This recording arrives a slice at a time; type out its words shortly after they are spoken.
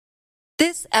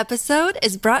This episode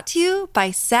is brought to you by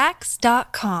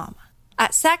Sax.com.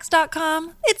 At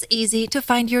Sax.com, it's easy to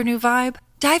find your new vibe.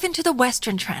 Dive into the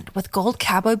Western trend with gold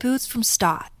cowboy boots from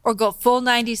Stott, or go full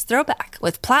 90s throwback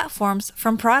with platforms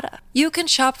from Prada. You can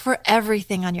shop for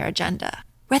everything on your agenda,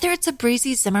 whether it's a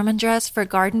breezy Zimmermann dress for a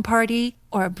garden party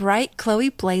or a bright Chloe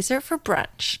blazer for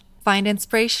brunch. Find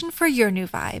inspiration for your new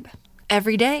vibe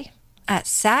every day at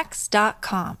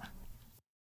Sax.com.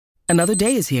 Another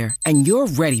day is here, and you're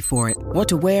ready for it. What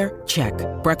to wear? Check.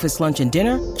 Breakfast, lunch, and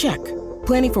dinner? Check.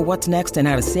 Planning for what's next and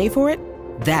how to save for it?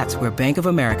 That's where Bank of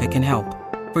America can help.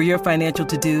 For your financial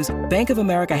to-dos, Bank of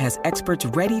America has experts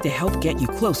ready to help get you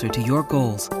closer to your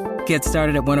goals. Get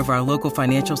started at one of our local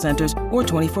financial centers or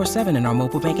 24/7 in our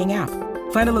mobile banking app.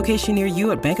 Find a location near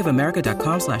you at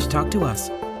bankofamerica.com/talktous.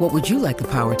 What would you like the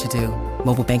power to do?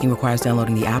 Mobile banking requires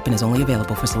downloading the app and is only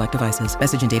available for select devices.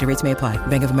 Message and data rates may apply.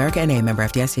 Bank of America N.A., member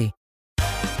FDIC.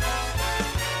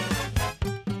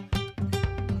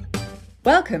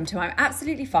 Welcome to I'm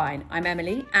Absolutely Fine. I'm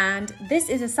Emily, and this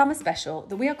is a summer special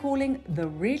that we are calling the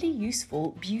Really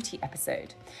Useful Beauty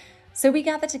episode. So we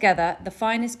gather together the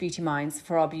finest beauty minds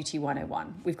for our Beauty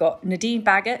 101. We've got Nadine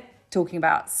Baggett talking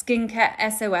about skincare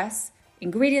SOS,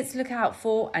 ingredients to look out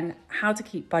for, and how to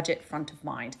keep budget front of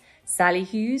mind. Sally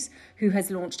Hughes, who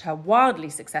has launched her wildly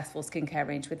successful skincare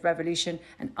range with Revolution,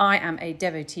 and I am a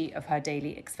devotee of her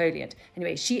daily exfoliant.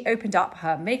 Anyway, she opened up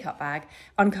her makeup bag,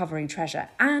 uncovering treasure.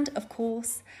 And, of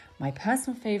course, my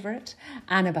personal favourite,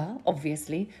 Annabelle,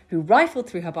 obviously, who rifled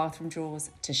through her bathroom drawers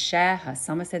to share her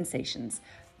summer sensations.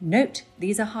 Note,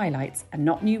 these are highlights and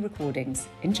not new recordings.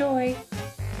 Enjoy!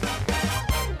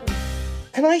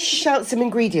 Can I shout some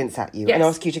ingredients at you and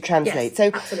ask you to translate?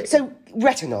 Yes, so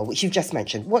retinol, which you've just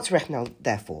mentioned, what's retinol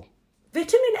there for?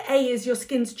 Vitamin A is your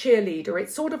skin's cheerleader.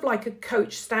 It's sort of like a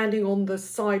coach standing on the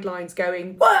sidelines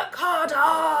going, work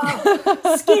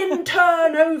harder, skin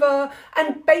turnover.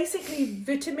 And basically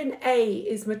vitamin A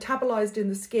is metabolized in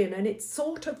the skin, and it's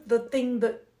sort of the thing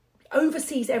that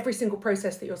oversees every single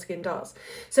process that your skin does.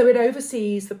 So it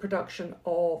oversees the production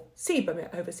of sebum, it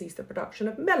oversees the production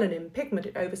of melanin pigment,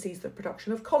 it oversees the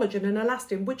production of collagen and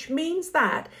elastin, which means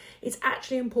that it's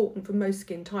actually important for most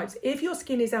skin types. If your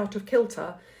skin is out of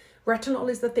kilter, retinol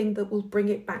is the thing that will bring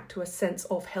it back to a sense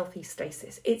of healthy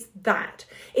stasis. It's that.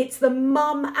 It's the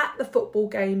mum at the football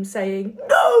game saying,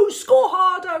 no, score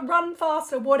harder, run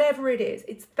faster, whatever it is.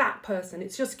 It's that person.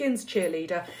 It's your skin's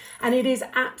cheerleader. And it is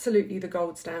absolutely the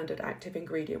gold standard active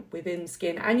ingredient within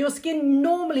skin. And your skin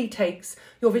normally takes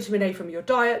your vitamin A from your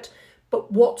diet.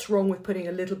 But what's wrong with putting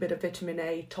a little bit of vitamin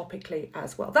A topically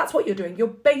as well? That's what you're doing. You're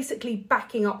basically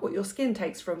backing up what your skin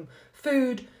takes from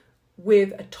food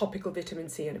with a topical vitamin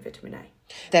C and a vitamin A.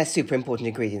 They're super important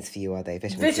ingredients for you, are they?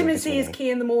 Vitamin C is key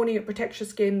in the morning, it protects your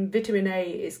skin. Vitamin A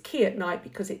is key at night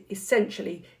because it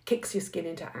essentially kicks your skin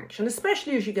into action.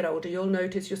 Especially as you get older, you'll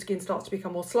notice your skin starts to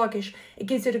become more sluggish. It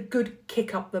gives it a good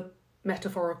kick up the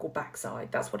metaphorical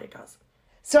backside. That's what it does.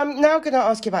 So I'm now going to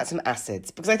ask you about some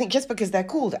acids, because I think just because they're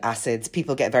called acids,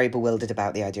 people get very bewildered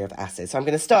about the idea of acids. So I'm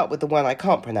going to start with the one I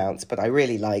can't pronounce, but I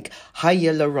really like,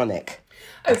 hyaluronic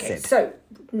acid. Okay, so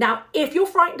now if you're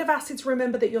frightened of acids,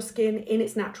 remember that your skin in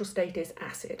its natural state is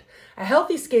acid. A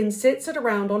healthy skin sits at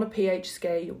around, on a pH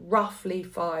scale, roughly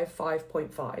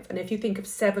 5.5. And if you think of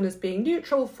 7 as being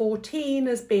neutral, 14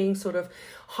 as being sort of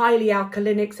highly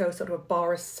alkalinic, so sort of a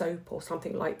bar of soap or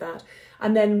something like that.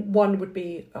 And then 1 would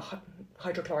be a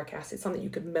hydrochloric acid, something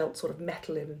you could melt sort of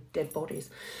metal in dead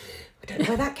bodies. I don't know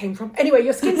where that came from. Anyway,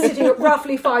 your skin's sitting at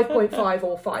roughly 5.5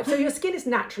 or 5. So your skin is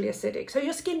naturally acidic. So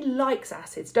your skin likes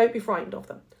acids. Don't be frightened of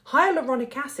them.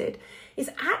 Hyaluronic acid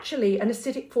is actually an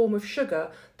acidic form of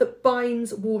sugar that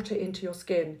binds water into your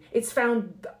skin. It's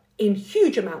found in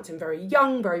huge amounts in very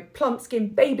young, very plump skin.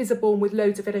 Babies are born with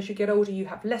loads of it. As you get older, you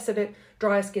have less of it.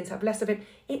 Drier skins have less of it.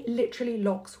 It literally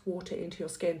locks water into your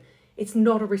skin. It's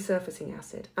not a resurfacing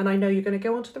acid. And I know you're going to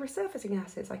go on to the resurfacing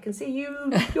acids. I can see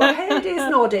your head is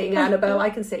nodding, Annabelle. I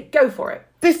can see. Go for it.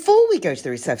 Before we go to the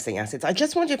resurfacing acids, I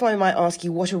just wondered if I might ask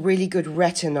you what a really good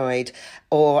retinoid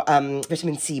or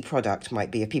vitamin C product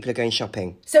might be if people are going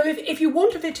shopping. So if you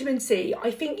want a vitamin C, I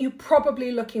think you're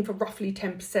probably looking for roughly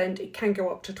 10%. It can go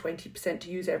up to 20% to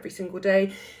use every single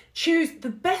day. Choose the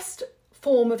best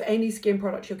form of any skin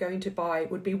product you're going to buy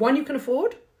would be one you can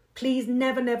afford. Please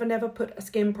never, never, never put a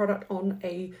skin product on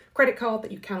a credit card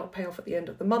that you cannot pay off at the end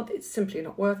of the month. It's simply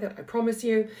not worth it, I promise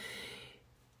you.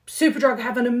 Superdrug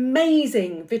have an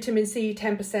amazing vitamin C,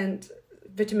 10%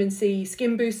 vitamin C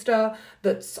skin booster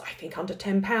that's, I think, under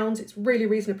 £10. It's really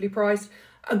reasonably priced.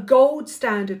 A gold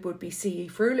standard would be CE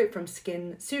Frulit from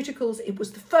SkinCeuticals. It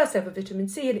was the first ever vitamin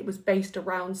C, and it was based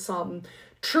around some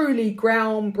truly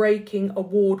groundbreaking,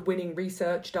 award-winning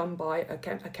research done by a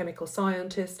chemical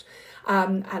scientist,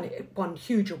 and it won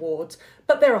huge awards.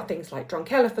 But there are things like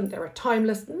Drunk Elephant, there are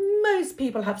Timeless. Most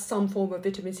people have some form of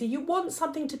vitamin C. You want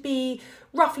something to be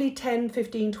roughly 10,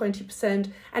 15,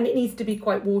 20%, and it needs to be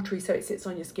quite watery so it sits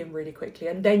on your skin really quickly.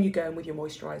 And then you go in with your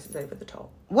moisturisers over the top.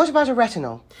 What about a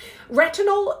retinol?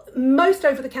 Retinol, most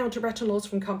over-the-counter retinols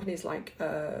from companies like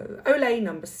Olay,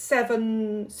 Number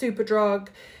 7, Superdrug,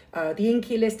 the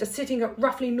Inky List are sitting at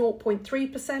roughly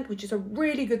 0.3%, which is a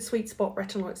really good sweet spot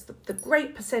retinol. It's the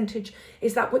great percentage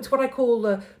is that it's what I call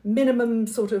the minimum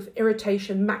sort of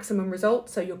irritation, maximum result.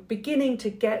 So you're beginning to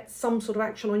get some sort of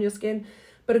action on your skin,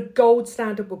 but a gold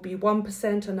standard would be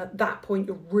 1%. And at that point,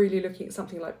 you're really looking at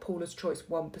something like Paula's Choice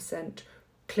 1%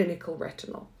 clinical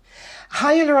retinol.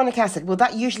 Hyaluronic acid, will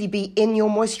that usually be in your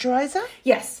moisturiser?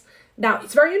 Yes. Now,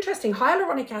 it's very interesting.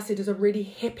 Hyaluronic acid is a really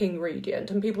hip ingredient,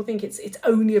 and people think it's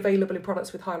only available in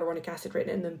products with hyaluronic acid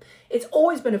written in them. It's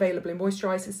always been available in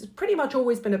moisturisers. It's pretty much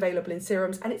always been available in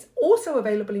serums, and it's also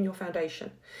available in your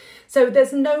foundation. So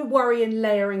there's no worry in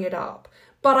layering it up.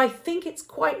 But I think it's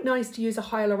quite nice to use a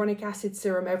hyaluronic acid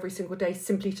serum every single day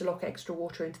simply to lock extra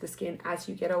water into the skin as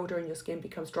you get older and your skin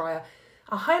becomes drier.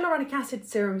 A hyaluronic acid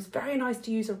serum is very nice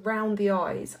to use around the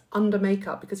eyes under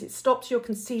makeup because it stops your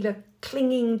concealer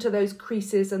clinging to those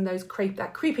creases and that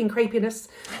creeping crepiness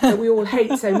that we all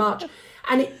hate so much.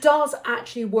 And it does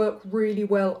actually work really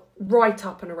well right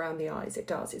up and around the eyes. It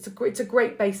does. It's a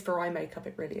great base for eye makeup.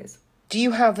 It really is. Do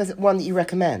you have one that you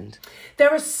recommend? There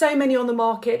are so many on the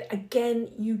market. Again,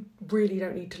 you really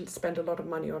don't need to spend a lot of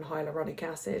money on hyaluronic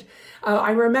acid.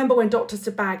 I remember when Dr.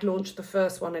 Sabag launched the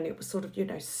first one and it was sort of,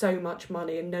 so much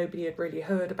money and nobody had really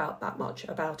heard that much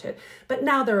about it. But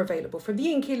now they're available from the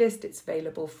Inky List. It's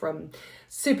available from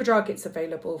Superdrug. It's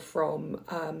available from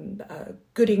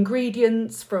Good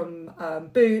Ingredients, from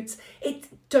Boots.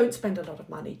 Don't spend a lot of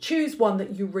money. Choose one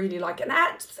that you really like. An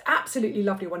absolutely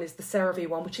lovely one is the CeraVe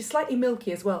one, which is slightly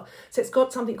milky as well. So it's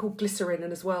got something called glycerin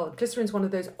in as well. Glycerin's one of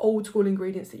those old school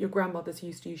ingredients that your grandmothers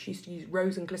used to use. She used to use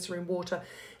rose and glycerin water.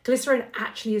 Glycerin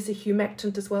actually is a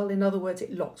humectant as well. In other words,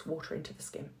 it locks water into the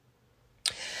skin.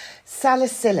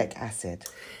 Salicylic acid.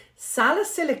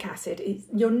 Salicylic acid,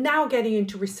 you're now getting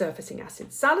into resurfacing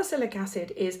acid. Salicylic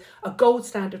acid is a gold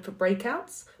standard for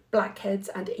breakouts, blackheads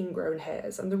and ingrown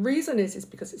hairs. And the reason is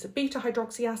because it's a beta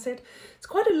hydroxy acid. It's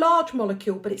quite a large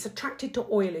molecule, but it's attracted to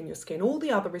oil in your skin. All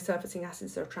the other resurfacing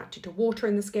acids are attracted to water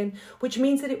in the skin, which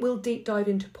means that it will deep dive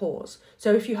into pores.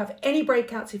 So if you have any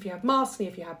breakouts, if you have maskne,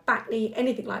 if you have bacne,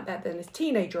 anything like that, then as a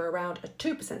teenager around, a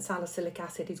 2% salicylic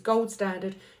acid is gold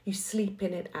standard. You sleep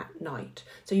in it at night.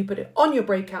 So you put it on your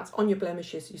breakouts, on your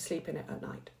blemishes, you sleep in it at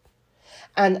night.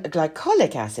 And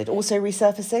glycolic acid, also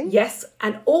resurfacing? Yes,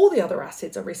 and all the other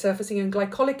acids are resurfacing, and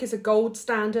glycolic is a gold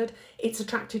standard. It's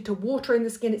attracted to water in the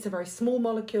skin. It's a very small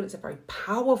molecule. It's a very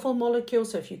powerful molecule.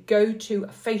 So if you go to a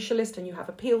facialist and you have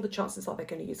a peel, the chances are they're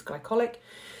going to use glycolic.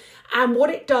 And what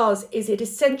it does is it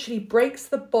essentially breaks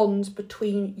the bonds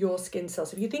between your skin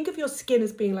cells. If you think of your skin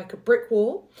as being like a brick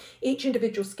wall, each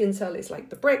individual skin cell is like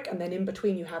the brick, and then in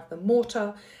between you have the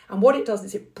mortar. And what it does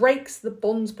is it breaks the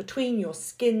bonds between your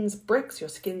skin's bricks, your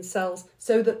skin cells,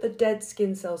 so that the dead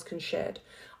skin cells can shed.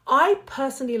 I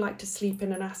personally like to sleep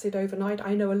in an acid overnight.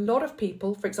 I know a lot of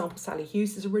people, for example, Sally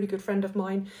Hughes is a really good friend of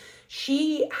mine.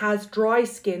 She has dry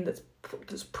skin that's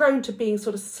prone to being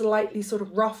slightly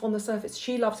rough on the surface.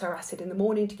 She loves her acid in the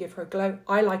morning to give her a glow.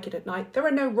 I like it at night. There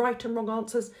are no right and wrong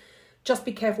answers. Just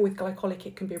be careful with glycolic.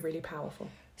 It can be really powerful.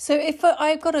 So if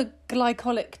I've got a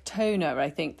glycolic toner, I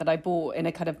think, that I bought in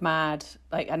a kind of mad,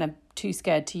 and I'm too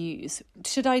scared to use,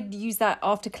 should I use that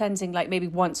after cleansing, maybe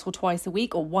once or twice a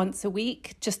week or once a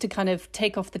week, just to kind of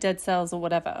take off the dead cells or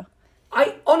whatever?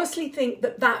 I honestly think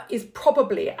that is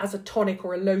probably, as a tonic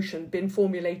or a lotion, been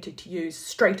formulated to use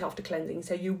straight after cleansing.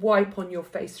 So you wipe on your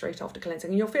face straight after cleansing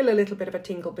and you'll feel a little bit of a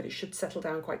tingle, but it should settle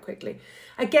down quite quickly.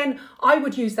 Again, I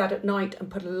would use that at night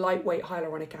and put a lightweight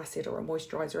hyaluronic acid or a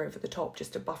moisturiser over the top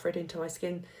just to buffer it into my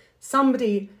skin.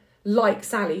 Somebody like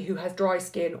Sally, who has dry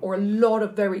skin, or a lot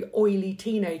of very oily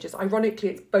teenagers, ironically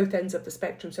it's both ends of the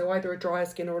spectrum, so either a drier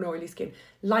skin or an oily skin,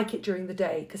 like it during the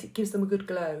day because it gives them a good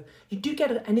glow. You do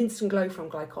get an instant glow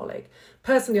from glycolic.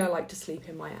 Personally, I like to sleep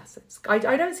in my acids. I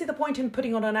don't see the point in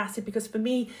putting on an acid because for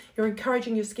me, you're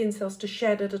encouraging your skin cells to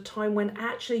shed at a time when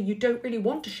actually you don't really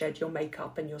want to shed your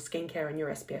makeup and your skincare and your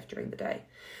SPF during the day.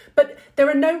 But there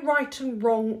are no right and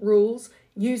wrong rules.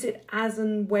 use it as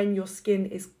and when your skin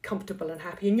is comfortable and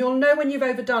happy. And you'll know when you've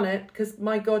overdone it, because,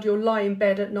 my God, you'll lie in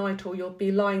bed at night or you'll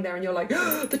be lying there and you're like,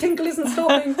 the tinkle isn't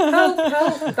stopping, help,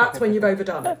 help. That's when you've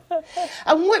overdone it.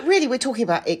 And what really, we're talking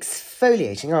about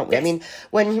exfoliating, aren't we? Yes.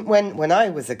 I mean, when I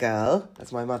was a girl,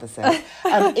 as my mother said,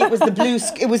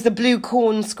 it was the blue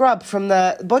corn scrub from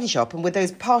the Body Shop, and with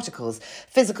those particles,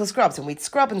 physical scrubs, and we'd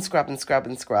scrub and scrub and scrub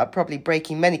and scrub, probably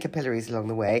breaking many capillaries along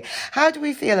the way. How do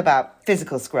we feel about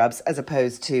physical scrubs as opposed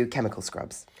to chemical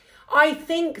scrubs? I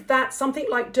think that something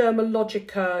like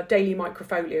Dermalogica Daily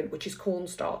Microfoliant, which is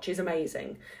cornstarch, is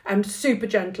amazing and super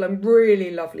gentle and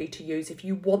really lovely to use if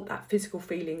you want that physical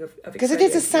feeling of because it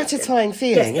is a satisfying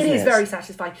feeling, yes, isn't it? It is very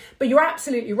satisfying. But you're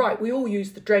absolutely right. We all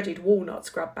used the dreaded walnut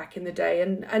scrub back in the day,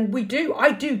 and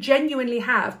I do genuinely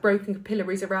have broken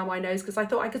capillaries around my nose because I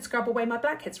thought I could scrub away my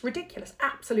blackheads. Ridiculous,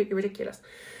 absolutely ridiculous,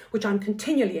 which I'm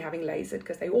continually having lasered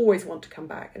because they always want to come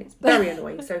back, and it's very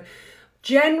annoying. So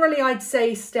generally, I'd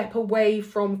say step away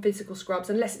from physical scrubs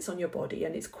unless it's on your body,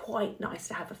 and it's quite nice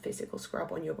to have a physical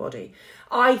scrub on your body.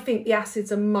 I think the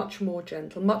acids are much more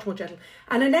gentle.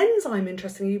 And an enzyme,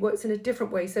 interestingly, works in a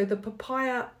different way. So the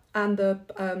papaya and the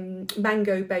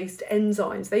mango-based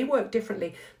enzymes, they work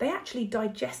differently. They actually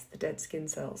digest the dead skin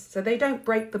cells. So they don't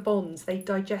break the bonds, they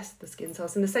digest the skin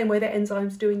cells in the same way that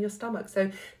enzymes do in your stomach. So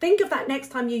think of that next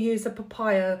time you use a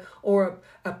papaya or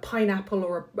a pineapple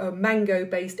or a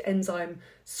mango-based enzyme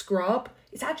scrub.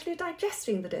 It's actually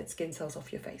digesting the dead skin cells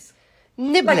off your face.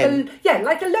 Nibbling.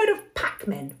 Like a load of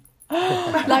Pac-Men.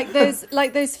 like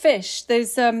those fish,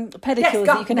 those pedicures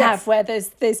that you can have where those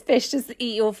fish just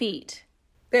eat your feet.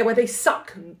 There, where they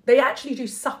suck. They actually do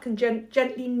suck and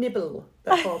gently nibble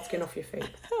the hard skin off your feet.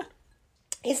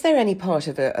 Is there any part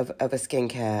of a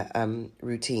skincare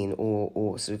routine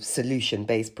or sort of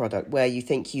solution-based product where you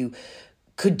think you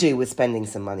could do with spending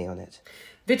some money on it?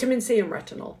 Vitamin C and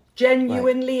retinol.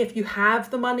 Genuinely, right. If you have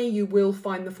the money, you will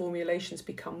find the formulations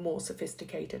become more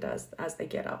sophisticated as they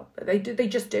get up. They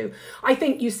just do. I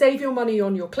think you save your money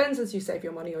on your cleansers, you save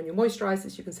your money on your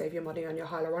moisturisers, you can save your money on your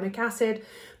hyaluronic acid,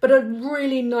 but a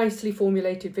really nicely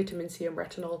formulated vitamin C and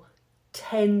retinol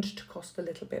tend to cost a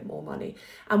little bit more money.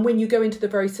 And when you go into the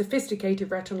very sophisticated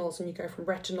retinols and you go from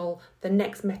retinol, the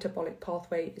next metabolic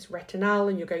pathway is retinal,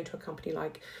 and you're going to a company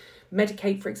like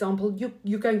Medik8, for example,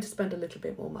 you're going to spend a little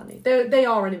bit more money. They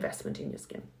are an investment in your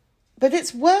skin. But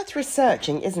it's worth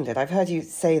researching, isn't it? I've heard you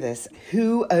say this.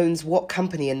 Who owns what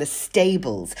company and the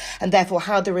stables, and therefore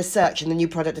how the research and the new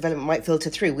product development might filter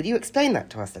through. Would you explain that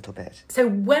to us a little bit? So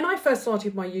when I first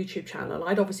started my YouTube channel,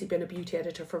 I'd obviously been a beauty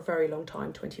editor for a very long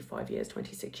time, 25 years,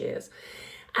 26 years.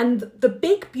 And the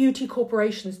big beauty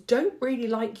corporations don't really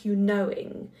like you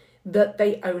knowing that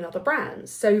they own other brands.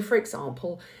 So, for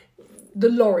example, the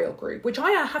L'Oreal Group, which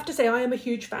I have to say I am a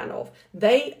huge fan of.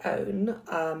 They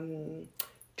own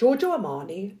Giorgio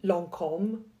Armani,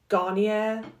 Lancôme,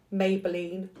 Garnier,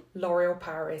 Maybelline, L'Oréal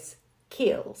Paris,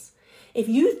 Kiehl's. If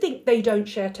you think they don't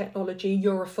share technology,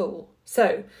 you're a fool.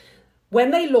 So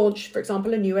when they launch, for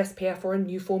example, a new SPF or a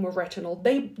new form of retinol,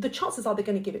 the chances are they're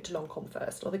going to give it to Lancôme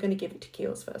first, or they're going to give it to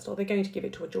Kiehl's first, or they're going to give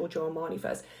it to a Giorgio Armani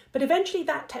first. But eventually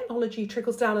that technology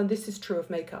trickles down, and this is true of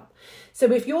makeup. So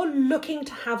if you're looking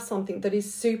to have something that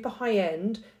is super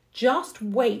high-end, just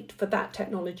wait for that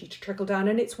technology to trickle down.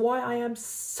 And it's why I am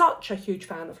such a huge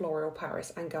fan of L'Oréal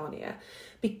Paris and Garnier,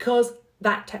 because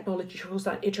that technology trickles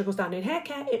down. It trickles down in hair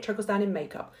care, it trickles down in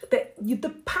makeup.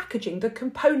 The packaging, the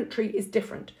componentry is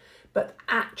different, but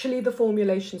actually the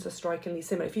formulations are strikingly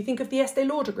similar. If you think of the Estée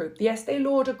Lauder Group, the Estée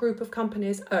Lauder Group of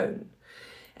companies own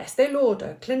Estée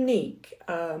Lauder, Clinique,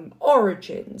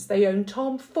 Origins, they own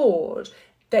Tom Ford.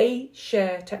 They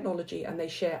share technology and they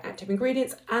share active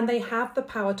ingredients, and they have the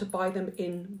power to buy them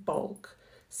in bulk.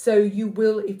 So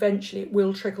it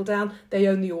will trickle down. They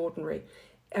own The Ordinary.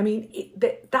 I mean,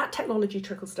 that technology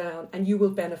trickles down and you will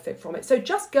benefit from it. So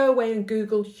just go away and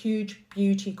Google huge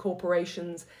beauty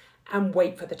corporations and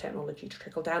wait for the technology to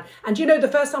trickle down. And you know, the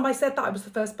first time I said that, I was the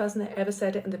first person that ever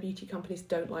said it, and the beauty companies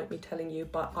don't like me telling you,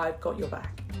 but I've got your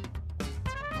back.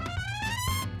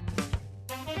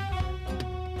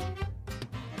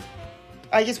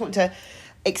 I just want to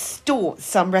extort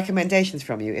some recommendations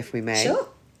from you, if we may. Sure.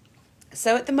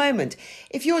 So at the moment,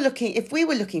 if we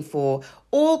were looking for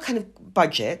all kind of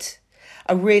budget,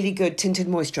 a really good tinted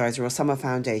moisturiser or summer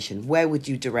foundation, where would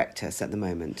you direct us at the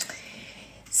moment?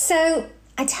 So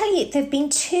I tell you, there have been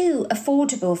two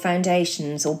affordable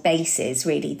foundations or bases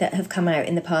really that have come out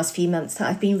in the past few months that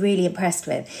I've been really impressed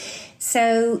with.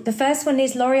 So the first one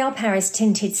is L'Oréal Paris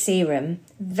Tinted Serum,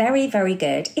 Very, very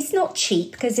good. It's not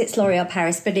cheap because it's L'Oréal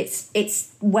Paris, but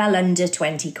it's well under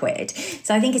 20 quid.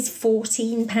 So I think it's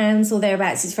 £14 or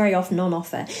thereabouts. It's very often on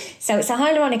offer. So it's a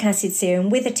hyaluronic acid serum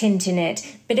with a tint in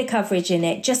it, bit of coverage in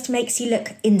it, just makes you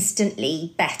look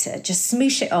instantly better. Just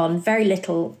smoosh it on, very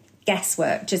little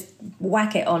guesswork. Just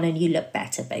whack it on and you look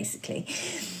better, basically.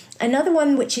 Another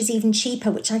one which is even cheaper,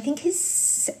 which I think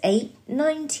is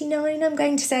 $8.99, I'm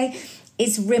going to say,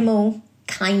 is Rimmel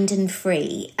Kind and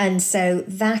Free. And so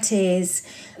that is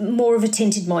more of a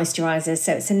tinted moisturiser.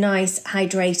 So it's a nice,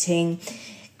 hydrating,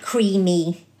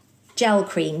 creamy gel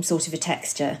cream sort of a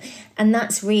texture. And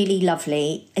that's really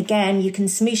lovely. Again, you can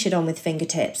smoosh it on with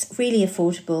fingertips. Really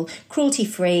affordable,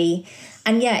 cruelty-free.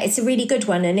 And yeah, it's a really good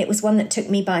one. And it was one that took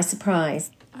me by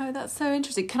surprise. Oh, that's so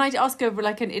interesting. Can I ask over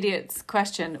like an idiot's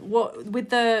question? What with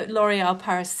the L'Oréal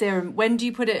Paris serum? When do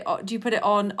you put it? Do you put it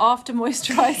on after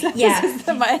moisturiser? Yeah, this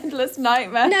is my endless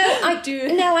nightmare. No,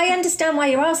 I understand why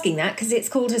you're asking that because it's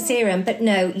called a serum. But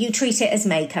no, you treat it as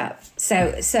makeup.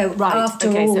 So right. After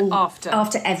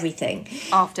everything.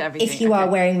 After everything. If you are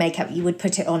wearing makeup, you would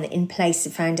put it on in place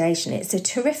of foundation. It's a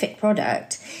terrific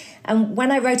product. And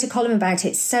when I wrote a column about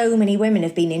it, so many women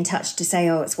have been in touch to say,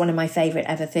 oh, it's one of my favourite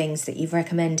ever things that you've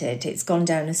recommended. It's gone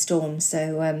down a storm.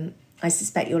 So I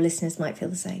suspect your listeners might feel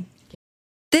the same.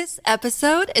 This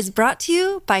episode is brought to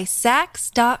you by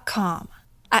Saks.com.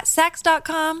 At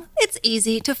Saks.com, it's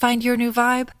easy to find your new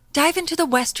vibe. Dive into the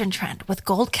Western trend with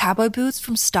gold cowboy boots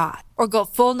from Stott, or go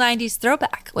full 90s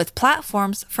throwback with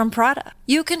platforms from Prada.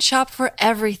 You can shop for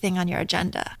everything on your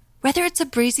agenda. Whether it's a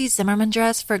breezy Zimmermann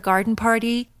dress for a garden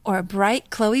party or a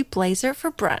bright Chloe blazer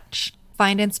for brunch,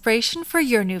 find inspiration for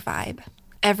your new vibe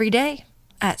every day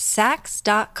at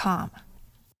Saks.com.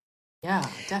 Yeah,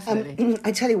 definitely.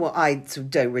 I tell you what I sort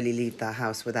of don't really leave the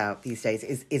house without these days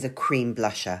is a cream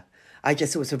blusher. I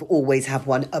just sort of always have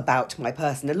one about my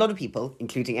person. A lot of people,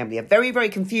 including Emily, are very, very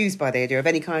confused by the idea of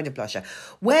any kind of blusher.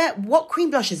 What cream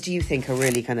blushes do you think are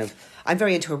really kind of... I'm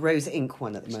very into a rose ink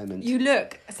one at the moment. You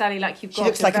look, Sally, like you've got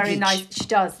looks like very a peach. nice... She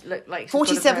does look like...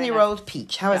 47-year-old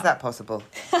peach. How is that possible?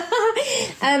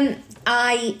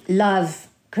 I love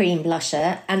cream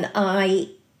blusher, and I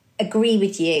agree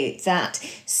with you that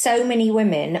so many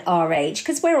women our age,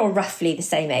 because we're all roughly the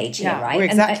same age here, right? We're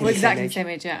exactly the same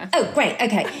age, yeah. Oh, great.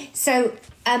 Okay. So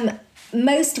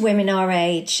most women our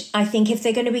age, I think if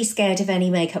they're going to be scared of any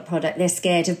makeup product, they're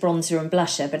scared of bronzer and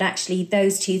blusher. But actually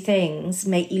those two things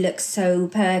make you look so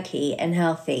perky and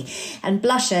healthy. And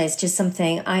blusher is just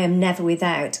something I am never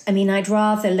without. I mean, I'd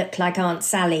rather look like Aunt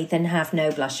Sally than have no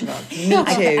blusher on. Me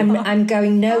too. I'm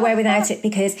going nowhere without it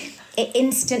because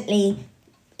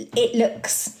it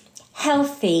looks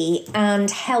healthy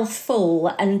and healthful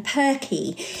and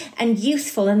perky and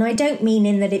youthful. And I don't mean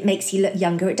in that it makes you look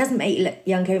younger. It doesn't make you look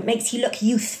younger. It makes you look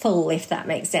youthful, if that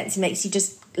makes sense. It makes you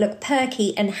just look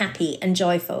perky and happy and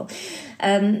joyful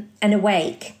and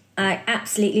awake. I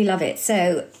absolutely love it.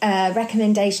 So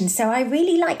recommendations. So I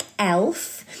really like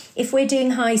ELF. If we're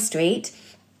doing high street,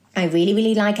 I really,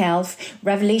 really like ELF.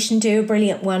 Revolution do a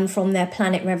brilliant one from their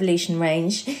Planet Revolution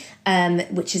range,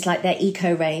 which is like their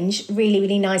eco range. Really,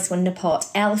 really nice one in a pot.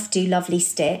 ELF do lovely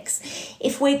sticks.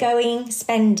 If we're going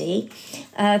spendy,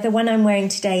 the one I'm wearing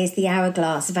today is the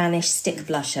Hourglass Vanish Stick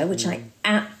Blusher, which I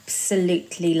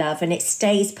absolutely love, and it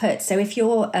stays put. So if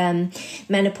you're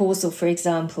menopausal, for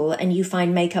example, and you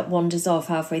find makeup wanders off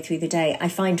halfway through the day, I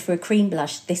find for a cream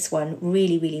blush, this one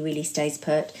really, really, really stays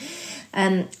put.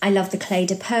 I love the Clé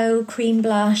de Peau cream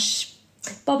blush.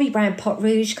 Bobbi Brown Pot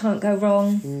Rouge, can't go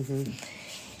wrong. Mm-hmm.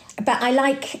 But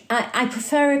I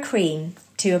prefer a cream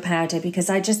to a powder because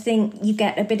I just think you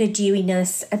get a bit of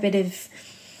dewiness,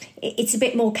 it's a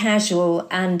bit more casual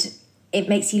and it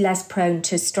makes you less prone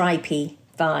to stripy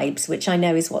vibes, which I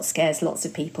know is what scares lots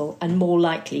of people and more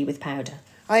likely with powder.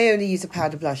 I only use a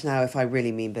powder blush now if I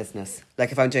really mean business.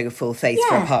 Like if I'm doing a full face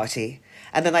for a party.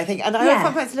 And then I think, and I'm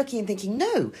sometimes looking and thinking,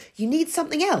 no, you need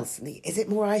something else. Is it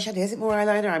more eyeshadow? Is it more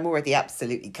eyeliner? I'm already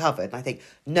absolutely covered. And I think,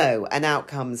 no, and out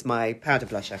comes my powder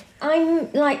blusher.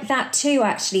 I'm like that too,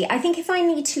 actually. I think if I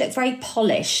need to look very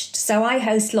polished, so I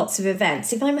host lots of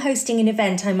events. If I'm hosting an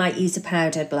event, I might use a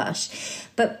powder blush.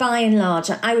 But by and large,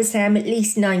 I would say I'm at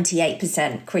least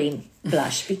 98% cream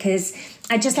blush because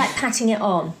I just like patting it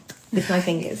on with my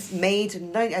fingers.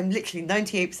 I'm literally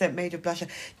 98% made of blusher.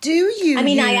 Do you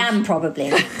I am probably.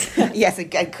 Yes,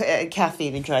 a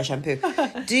caffeine and dry shampoo.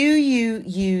 Do you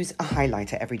use a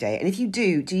highlighter every day? And if you do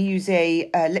you use a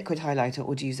liquid highlighter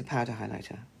or do you use a powder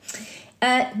highlighter?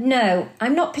 No,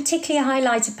 I'm not particularly a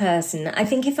highlighter person. I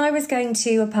think if I was going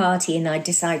to a party and I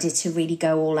decided to really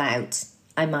go all out,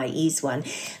 I might use one.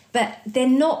 But they're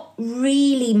not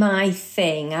really my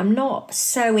thing. I'm not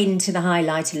so into the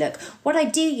highlighter look. What I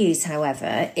do use,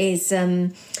 however, is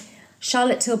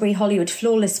Charlotte Tilbury Hollywood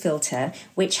Flawless Filter,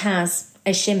 which has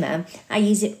a shimmer. I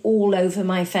use it all over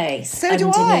my face. So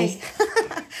do I.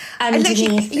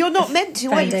 Underneath you're not meant to,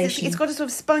 are you? It's got a sort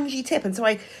of spongy tip, and so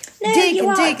I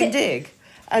dig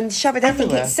and shove it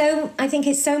everywhere. I think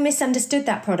it's so misunderstood,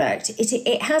 that product.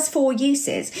 It has 4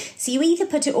 uses. So you either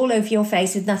put it all over your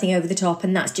face with nothing over the top,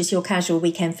 and that's just your casual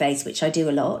weekend face, which I do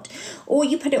a lot. Or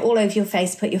you put it all over your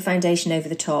face, put your foundation over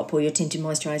the top, or your tinted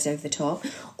moisturiser over the top.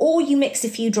 Or you mix a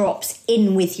few drops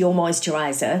in with your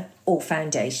moisturiser or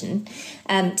foundation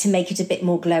to make it a bit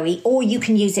more glowy. Or you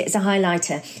can use it as a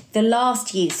highlighter. The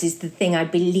last use is the thing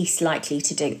I'd be least likely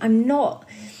to do.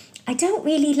 I don't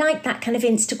really like that kind of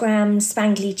Instagram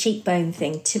spangly cheekbone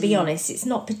thing, to be honest. It's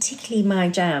not particularly my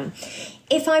jam.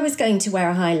 If I was going to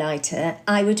wear a highlighter,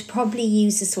 I would probably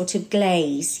use a sort of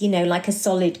glaze, like a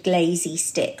solid glazy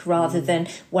stick, rather than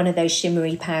one of those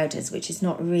shimmery powders, which is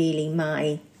not really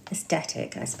my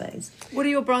aesthetic, I suppose. What are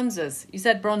your bronzers? You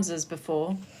said bronzers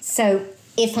before. So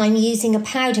if I'm using a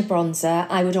powder bronzer,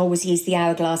 I would always use the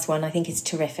Hourglass one. I think it's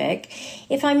terrific.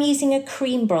 If I'm using a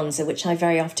cream bronzer, which I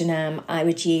very often am, I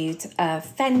would use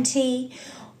Fenty,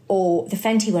 or the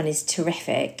Fenty one is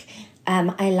terrific.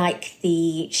 I like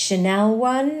the Chanel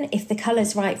one. If the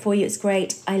colour's right for you, it's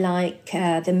great. I like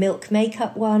the Milk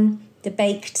Makeup one, the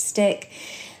Baked Stick,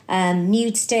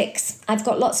 nude sticks. I've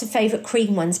got lots of favourite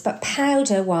cream ones, but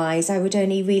powder-wise, I would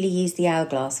only really use the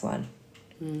Hourglass one.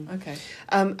 Okay.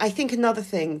 I think another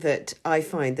thing that I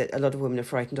find that a lot of women are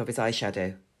frightened of is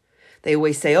eyeshadow. They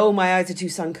always say, oh, my eyes are too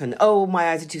sunken. Oh, my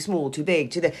eyes are too small, too big,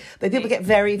 too... But people get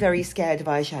very, very scared of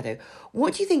eyeshadow.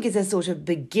 What do you think is a sort of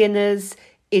beginner's,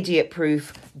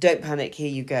 idiot-proof, don't panic, here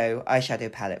you go,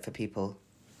 eyeshadow palette for people?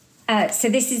 So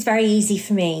this is very easy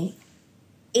for me.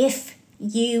 If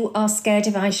you are scared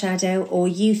of eyeshadow, or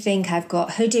you think I've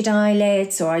got hooded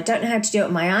eyelids, or I don't know how to do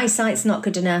it, my eyesight's not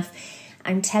good enough,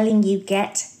 I'm telling you,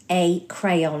 get a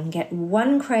crayon. Get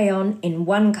one crayon in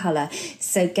one colour.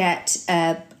 So get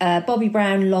Bobbi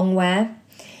Brown Longwear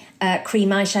cream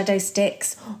eyeshadow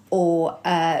sticks, or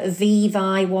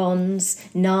Vivi ones.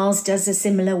 NARS does a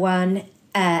similar one.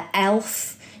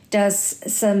 Elf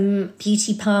does some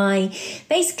Beauty Pie.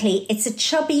 Basically, it's a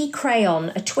chubby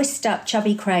crayon, a twist-up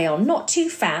chubby crayon, not too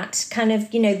fat, kind of,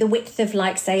 the width of,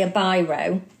 like, say, a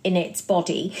biro in its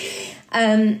body.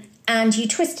 And you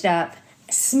twist it up,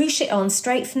 smoosh it on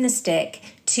straight from the stick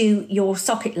to your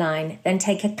socket line, then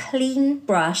take a clean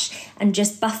brush and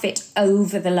just buff it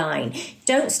over the line.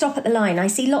 Don't stop at the line. I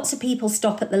see lots of people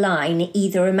stop at the line,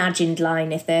 either imagined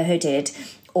line if they're hooded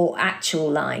or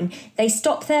actual line. They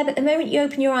stop there, but the moment you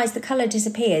open your eyes, the colour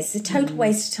disappears. It's a total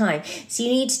waste of time. So you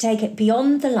need to take it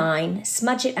beyond the line,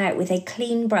 smudge it out with a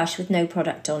clean brush with no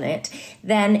product on it,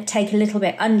 then take a little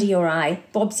bit under your eye,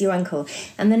 Bob's your uncle.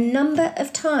 And the number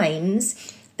of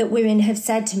times that women have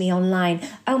said to me online,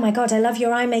 oh my God, I love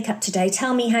your eye makeup today,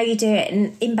 tell me how you do it.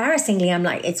 And embarrassingly, I'm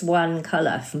like, it's one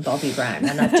colour from Bobbi Brown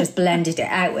and I've just blended it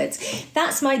outwards.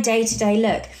 That's my day-to-day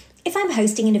look. If I'm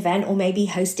hosting an event or maybe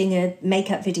hosting a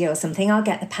makeup video or something, I'll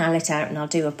get the palette out and I'll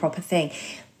do a proper thing.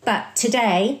 But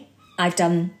today, I've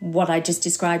done what I just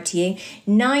described to you.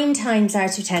 9 times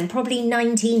out of 10, probably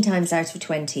 19 times out of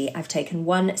 20, I've taken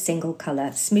one single colour,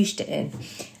 smooshed it in,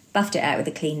 buffed it out with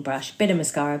a clean brush, bit of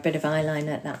mascara, bit of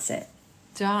eyeliner, that's it.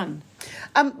 Done.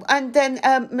 And then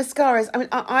mascaras. I mean,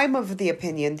 I'm of the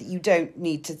opinion that you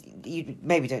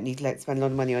maybe don't need to spend a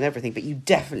lot of money on everything, but you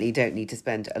definitely don't need to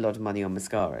spend a lot of money on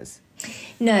mascaras.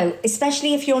 No,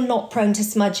 especially if you're not prone to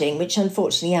smudging, which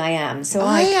unfortunately I am. So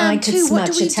I could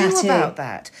smudge a tattoo. What do we do about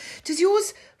that? Does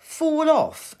yours fall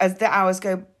off as the hours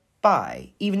go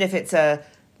by, even if it's a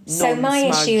So my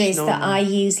issue is that I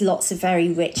use lots of very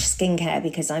rich skincare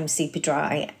because I'm super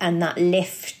dry, and that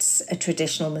lifts a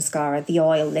traditional mascara. The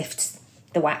oil lifts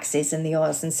the waxes and the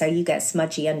oils, and so you get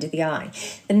smudgy under the eye.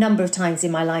 The number of times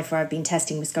in my life where I've been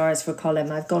testing mascaras for a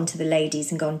column, I've gone to the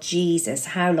ladies and gone, Jesus,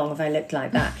 how long have I looked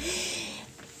like that?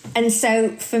 And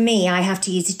so for me, I have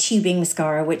to use a tubing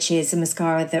mascara, which is a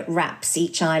mascara that wraps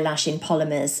each eyelash in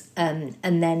polymers, and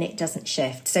then it doesn't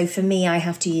shift. So for me, I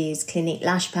have to use Clinique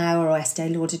Lash Power or Estee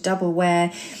Lauder Double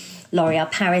Wear.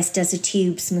 L'Oreal Paris does a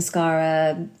tubes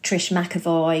mascara, Trish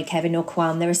McAvoy, Kevyn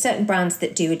Aucoin. There are certain brands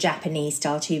that do a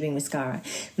Japanese-style tubing mascara.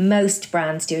 Most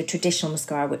brands do a traditional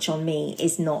mascara, which on me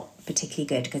is not particularly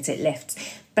good because it lifts.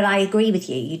 But I agree with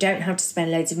you. You don't have to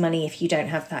spend loads of money if you don't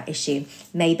have that issue.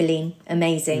 Maybelline,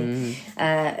 amazing.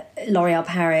 L'Oreal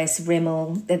Paris,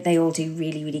 Rimmel, they all do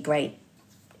really, really great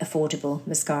affordable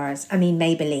mascaras. I mean,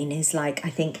 Maybelline is like, I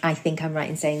think I'm right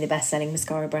in saying the best-selling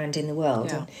mascara brand in the world.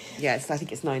 Yeah. Yeah, I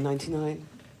think it's $9.99.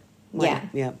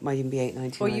 Yeah, might even be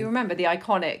 $8.99. Well, you remember the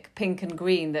iconic pink and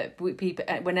green that people,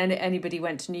 when anybody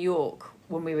went to New York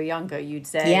when we were younger, you'd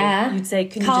say, can you just bring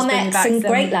me Carmex back and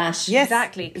some... Great Lash. Yes,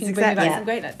 Exactly. Can you bring me back some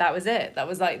Great Lash? That was it. That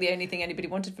was like the only thing anybody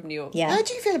wanted from New York. Yeah. How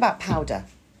do you feel about powder,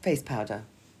 face powder?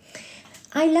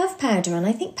 I love powder, and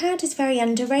I think powder's very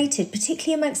underrated,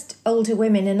 particularly amongst older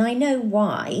women, and I know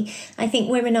why. I think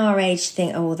women our age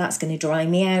think, oh, well, that's going to dry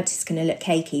me out, it's going to look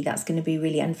cakey, that's going to be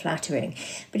really unflattering.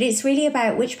 But it's really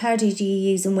about which powder do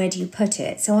you use and where do you put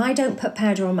it. So I don't put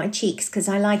powder on my cheeks because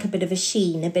I like a bit of a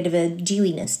sheen, a bit of a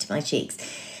dewiness to my cheeks.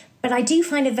 But I do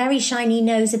find a very shiny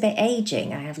nose a bit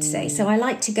aging, I have to say. So I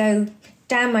like to go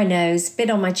down my nose, bit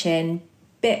on my chin,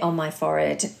 bit on my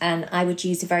forehead, and I would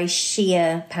use a very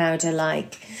sheer powder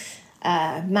like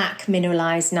MAC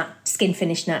Mineralized Skin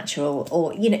Finish Natural,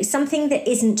 or, you know, something that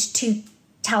isn't too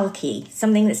talky,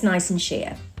 something that's nice and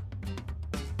sheer.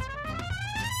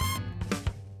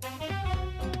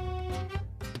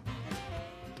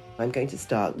 I'm going to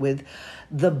start with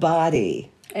the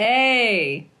body.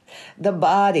 Hey! The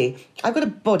body. I've got a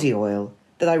body oil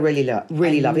that I really love.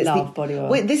 I love body oil.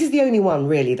 Well, this is the only one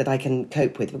really that I can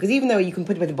cope with, because even though you can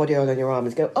put a bit of body oil on your arm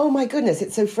and go, oh my goodness,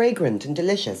 it's so fragrant and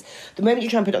delicious, the moment you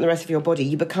try and put it on the rest of your body,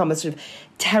 you become a sort of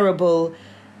terrible,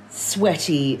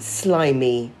 sweaty,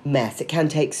 slimy mess. It can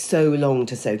take so long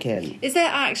to soak in. Is there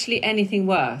actually anything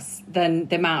worse than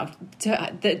the amount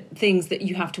of the things that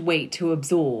you have to wait to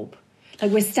absorb? Like,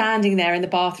 we're standing there in the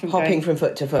bathroom Hopping going, from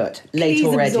foot to foot, late please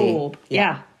already. absorb.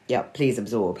 Yeah. Yeah, please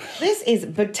absorb. This is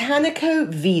Botanico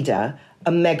Vida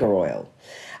Omega Oil.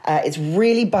 It's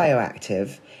really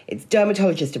bioactive. It's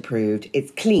dermatologist approved.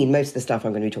 It's clean. Most of the stuff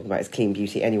I'm going to be talking about is clean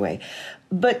beauty anyway.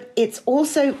 But it's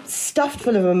also stuffed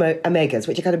full of omegas,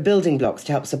 which are kind of building blocks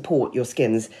to help support your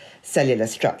skin's cellular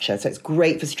structure. So it's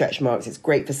great for stretch marks. It's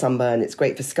great for sunburn. It's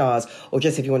great for scars. Or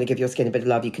just if you want to give your skin a bit of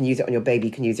love, you can use it on your baby.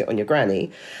 You can use it on your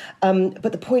granny.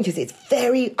 But the point is,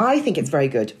 I think it's very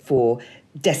good for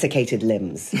desiccated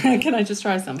limbs. Can I just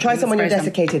try some? Try some on your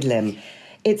desiccated limb.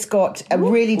 It's got a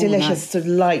really delicious nice. sort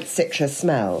of light citrus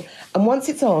smell. And once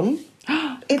it's on,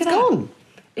 it's gone.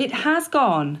 It has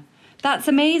gone. That's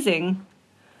amazing.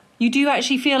 You do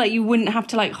actually feel like you wouldn't have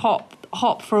to like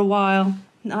hop for a while.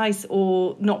 Nice,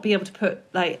 or not be able to put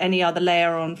like any other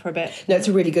layer on for a bit. No, it's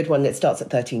a really good one. It starts at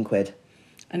 13 quid.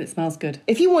 And it smells good.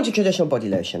 If you want a traditional body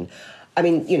lotion, I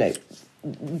mean, you know,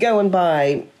 go and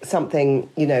buy something,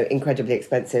 you know, incredibly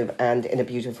expensive and in a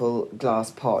beautiful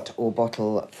glass pot or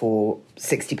bottle for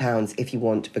 £60 if you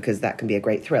want, because that can be a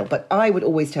great thrill. But I would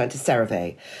always turn to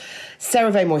CeraVe.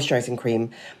 CeraVe moisturising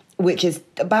cream, which is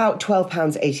about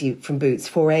 £12.80 from Boots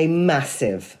for a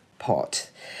massive pot.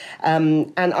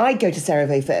 And I go to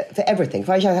CeraVe for everything.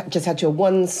 If I just had to a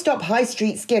one-stop high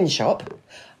street skin shop,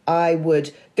 I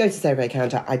would go to CeraVe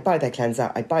counter, I'd buy their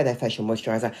cleanser, I'd buy their facial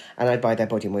moisturiser, and I'd buy their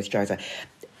body moisturiser.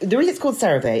 The reason it's called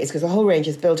CeraVe is because the whole range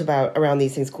is built around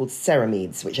these things called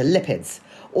ceramides, which are lipids,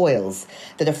 oils,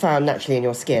 that are found naturally in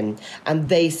your skin, and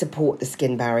they support the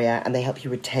skin barrier and they help you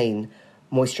retain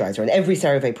moisturiser. And every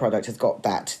CeraVe product has got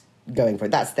that going for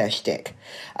it. That's their shtick,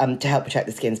 to help protect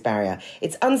the skin's barrier.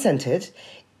 It's unscented.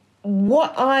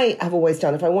 What I have always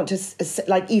done, if I want to,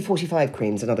 like E45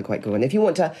 cream's another quite good one. If you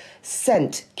want to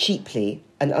scent cheaply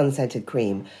an unscented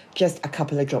cream, just a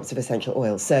couple of drops of essential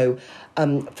oil. So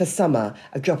for summer,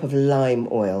 a drop of lime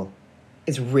oil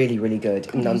is really, really good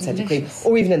in an unscented cream,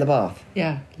 or even in the bath.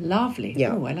 Yeah, lovely.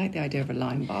 Yeah. Oh, I like the idea of a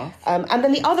lime bath. And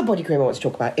then the other body cream I want to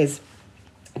talk about is,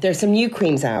 there's some new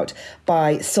creams out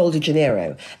by Sol de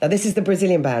Janeiro. Now, this is the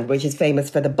Brazilian brand, which is famous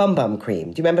for the Bum Bum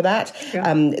cream. Do you remember that?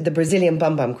 Yeah. The Brazilian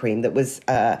Bum Bum cream that was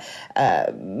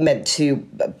meant to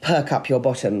perk up your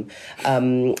bottom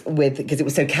because it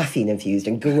was so caffeine infused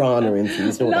and guarana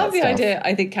infused and all Love that the stuff. idea.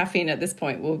 I think caffeine at this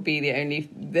point will be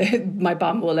my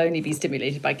bum will only be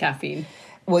stimulated by caffeine.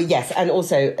 Well, yes, and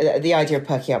also the idea of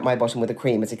perking up my bottom with a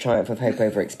cream is a triumph of hope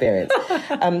over experience.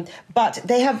 But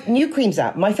they have new creams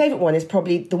out. My favourite one is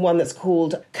probably the one that's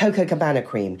called Coco Cabana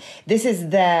Cream. This is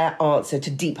their answer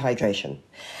to deep hydration.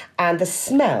 And the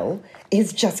smell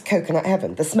is just coconut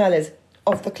heaven. The smell is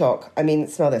off the clock. I mean,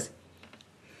 smell this.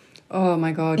 Oh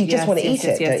my God! You just want to eat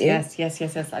it, don't you? Yes. I Just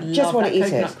love want that to eat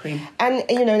coconut it. cream. And,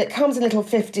 you know, it comes in little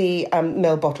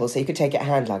 50ml bottles, so you could take it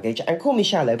hand luggage. And call me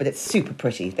shallow, but it's super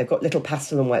pretty. They've got little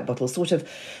pastel and white bottles,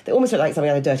 they almost look like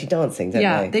something out of Dirty Dancing, don't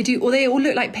Yeah, they? they do. Or they all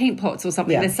look like paint pots or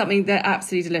something. Yeah. They're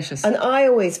absolutely delicious. And I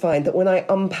always find that when I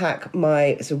unpack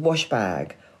my sort of wash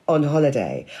bag on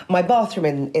holiday. My bathroom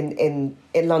in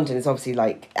London is obviously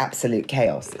like absolute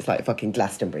chaos. It's like fucking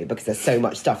Glastonbury because there's so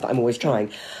much stuff that I'm always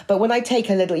trying. But when I take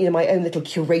a little, my own little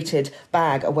curated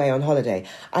bag away on holiday,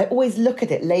 I always look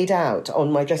at it laid out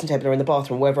on my dressing table or in the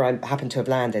bathroom, wherever I happen to have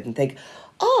landed, and think,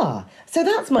 so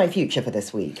that's my future for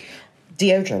this week.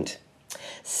 Deodorant.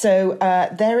 So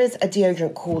there is a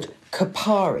deodorant called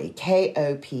Kopari,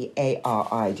 Kopari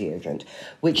deodorant,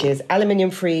 which is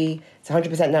aluminium-free, it's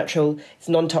 100% natural, it's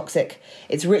non-toxic,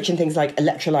 it's rich in things like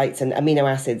electrolytes and amino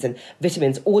acids and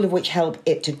vitamins, all of which help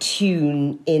it to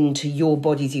tune into your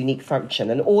body's unique function.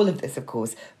 And all of this, of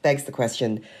course, begs the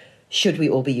question, should we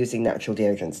all be using natural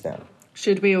deodorants now?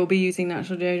 Should we all be using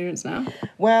natural deodorants now?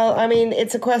 Well, I mean,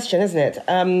 it's a question, isn't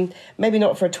it? Maybe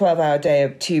not for a 12-hour day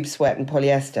of tube sweat and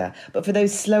polyester, but for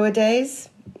those slower days,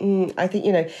 I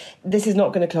think, this is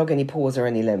not going to clog any pores or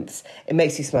any lymphs. It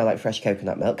makes you smell like fresh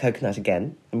coconut milk. Coconut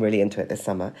again. I'm really into it this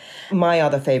summer. My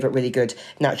other favourite really good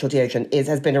natural deodorant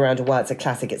has been around a while. It's a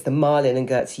classic. It's the Marlin and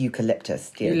Gertz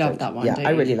Eucalyptus deodorant. You love that one, yeah, don't you?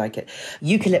 I really like it.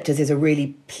 Eucalyptus is a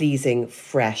really pleasing,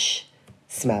 fresh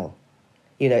smell.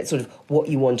 It's sort of what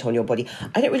you want on your body.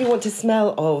 I don't really want to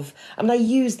smell of... I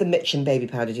use the Mitchin baby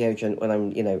powder deodorant when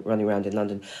I'm, running around in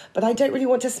London. But I don't really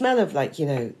want to smell of,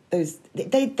 those...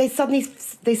 They suddenly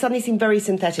seem very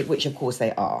synthetic, which, of course,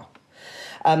 they are.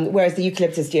 Whereas the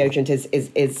eucalyptus deodorant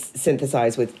is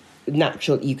synthesised with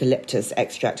natural eucalyptus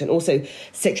extract and also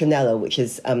citronella, which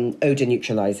is odour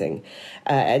neutralising.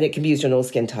 And it can be used on all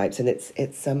skin types. And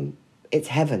it's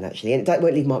heaven, actually. And it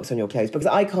won't leave marks on your clothes because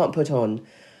I can't put on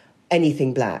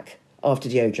anything black after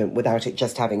deodorant without it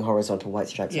just having horizontal white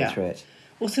stripes all through it.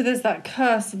 Also, there's that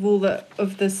curse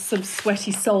of the sort of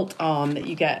sweaty salt arm that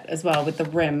you get as well with the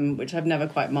rim, which I've never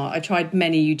quite marked. I tried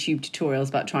many YouTube tutorials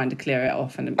about trying to clear it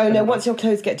off. Once your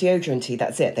clothes get deodoranty,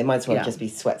 that's it. They might as well just be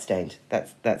sweat stained.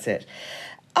 That's it.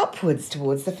 Upwards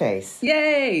towards the face.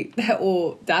 Yay!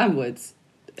 Or downwards.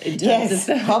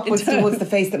 Upwards towards the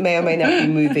face that may or may not be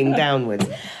moving downwards.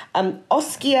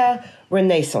 Oskia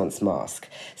Renaissance mask.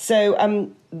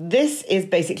 So this is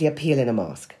basically a peel in a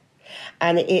mask.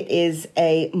 And it is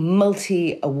a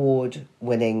multi-award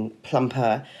winning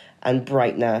plumper and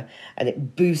brightener, and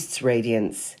it boosts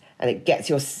radiance, and it gets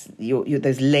your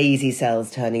those lazy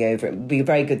cells turning over. It would be a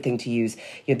very good thing to use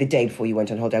the day before you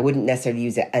went on holiday. I wouldn't necessarily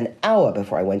use it an hour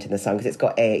before I went in the sun because it's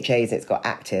got AHAs and it's got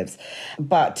actives.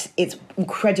 But it's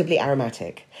incredibly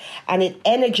aromatic, and it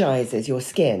energizes your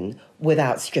skin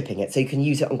without stripping it, so you can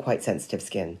use it on quite sensitive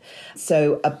skin.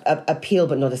 So a peel,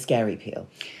 but not a scary peel.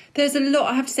 There's a lot,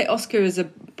 I have to say, Oscar is a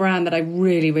brand that I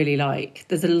really, really like.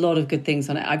 There's a lot of good things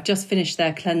on it. I've just finished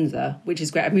their cleanser, which is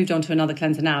great. I've moved on to another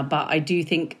cleanser now, but I do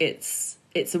think it's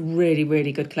a really,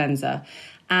 really good cleanser.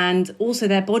 And also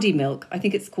their body milk, I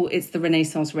think it's the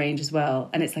Renaissance range as well.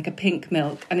 And it's like a pink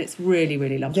milk, and it's really,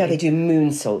 really lovely. Yeah, they do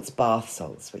moon salts, bath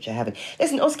salts, which I haven't.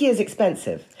 Listen, Oskia is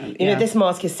expensive. This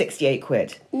mask is 68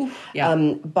 quid. Oof, yeah.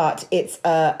 But it's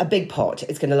a big pot.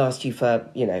 It's going to last you for,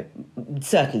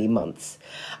 certainly months.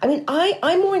 I mean,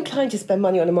 I'm more inclined to spend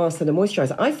money on a mask than a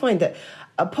moisturiser. I find that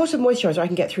a pot of moisturiser I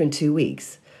can get through in 2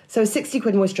 weeks. So a 60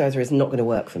 quid moisturiser is not going to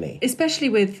work for me. Especially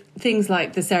with things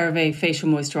like the CeraVe facial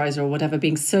moisturiser or whatever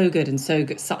being so good and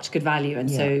such good value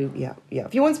and Yeah.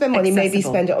 If you want to spend money, maybe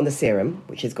spend it on the serum,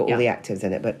 which has got all the actives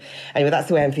in it. But anyway, that's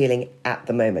the way I'm feeling at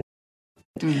the moment.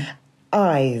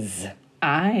 Eyes.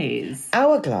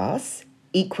 Hourglass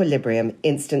Equilibrium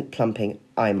Instant Plumping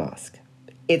Eye Mask.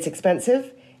 It's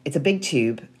expensive. It's a big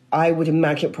tube. I would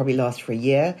imagine it probably lasts for a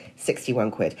year.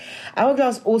 61 quid.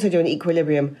 Hourglass also do an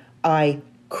Equilibrium Eye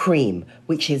Cream,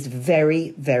 which is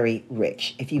very, very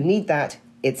rich. If you need that,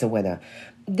 it's a winner.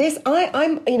 This,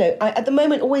 I'm at the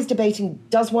moment always debating,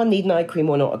 does one need an eye cream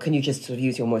or not, or can you just sort of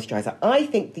use your moisturiser? I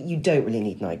think that you don't really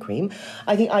need an eye cream.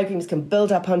 I think eye creams can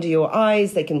build up under your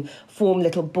eyes, they can form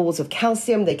little balls of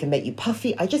calcium, they can make you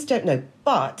puffy, I just don't know.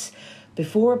 But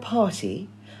before a party,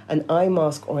 an eye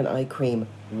mask or an eye cream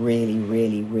really,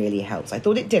 really, really helps. I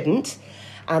thought it didn't.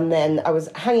 And then I was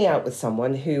hanging out with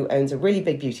someone who owns a really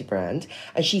big beauty brand,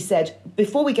 and she said,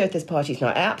 before we go to this party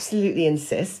tonight, I absolutely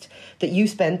insist that you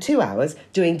spend 2 hours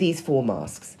doing these 4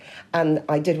 masks. And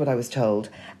I did what I was told.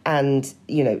 And,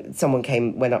 someone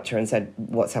went up to her and said,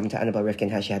 what's happened to Annabelle Rifkin?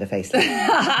 Has she had a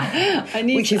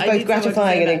facelift? Which is both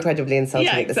gratifying and incredibly insulting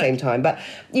at the same time. But,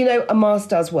 a mask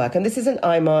does work. And this is an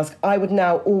eye mask. I would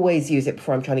now always use it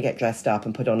before I'm trying to get dressed up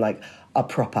and put on, a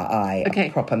proper eye, a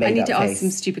proper made-up face. I need to ask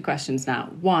some stupid questions now.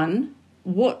 One,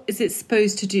 what is it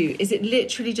supposed to do? Is it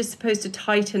literally just supposed to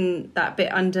tighten that bit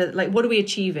under? What are we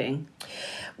achieving?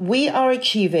 We are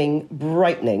achieving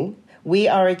brightening We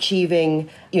are achieving,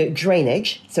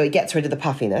 drainage, so it gets rid of the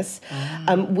puffiness.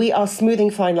 We are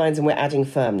smoothing fine lines and we're adding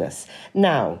firmness.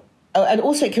 Now, and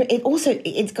also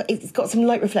it's got some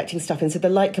light reflecting stuff in, so the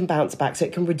light can bounce back, so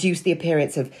it can reduce the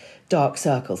appearance of dark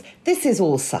circles. This is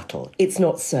all subtle. It's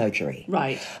not surgery.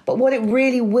 Right. But what it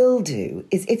really will do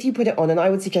is if you put it on, and I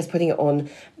would suggest putting it on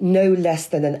no less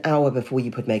than an hour before you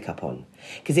put makeup on.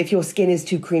 Because if your skin is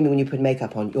too creamy when you put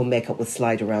makeup on, your makeup will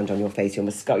slide around on your face,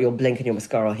 you'll blink and your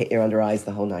mascara will hit your under eyes,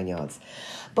 the whole 9 yards.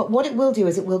 But what it will do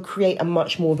is it will create a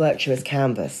much more virtuous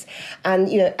canvas. And,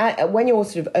 when you're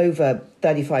sort of over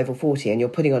 35 or 40 and you're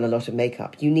putting on a lot of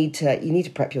makeup, you need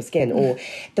to prep your skin, or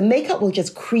the makeup will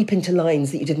just creep into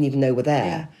lines that you didn't even know were there.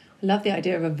 Yeah. I love the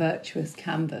idea of a virtuous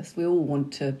canvas. We all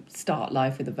want to start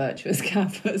life with a virtuous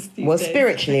canvas these days.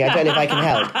 Spiritually, I don't know if I can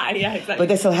help. Yeah, exactly. But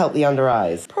this will help the under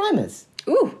eyes. Primers.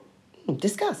 Ooh.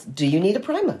 Discuss. Do you need a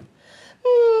primer?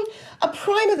 A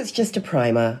primer that's just a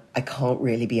primer, I can't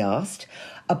really be asked.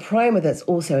 A primer that's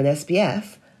also an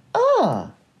SPF,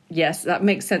 Yes, that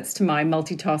makes sense to my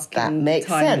multitasking. That makes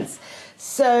sense.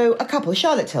 So a couple,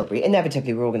 Charlotte Tilbury.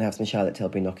 Inevitably, we're all going to have some Charlotte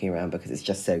Tilbury knocking around because it's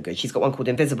just so good. She's got one called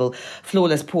Invisible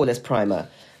Flawless Poreless Primer,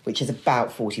 which is about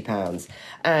 £40.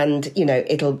 And,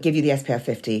 it'll give you the SPF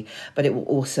 50, but it will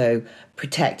also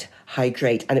protect,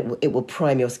 hydrate, and it will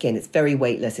prime your skin. It's very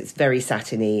weightless. It's very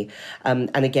satiny. And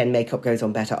again, makeup goes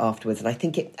on better afterwards. And I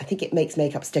think it makes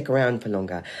makeup stick around for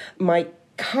longer. My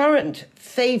current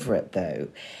favourite, though,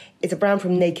 is a brand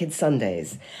from Naked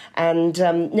Sundays. And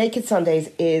Naked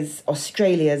Sundays is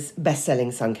Australia's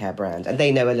best-selling sun care brand, and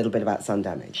they know a little bit about sun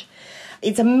damage.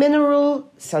 It's a mineral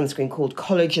sunscreen called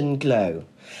Collagen Glow.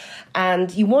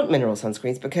 And you want mineral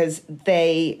sunscreens because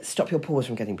they stop your pores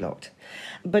from getting blocked.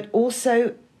 But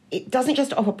also, it doesn't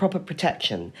just offer proper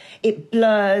protection. It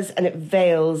blurs and it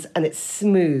veils and it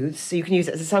smooths, so you can use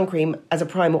it as a sun cream, as a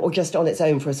primer, or just on its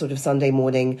own for a sort of Sunday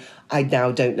morning, I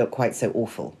now don't look quite so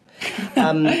awful.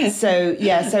 So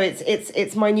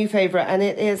it's my new favourite, and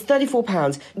it is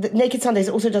 £34. The Naked Sundays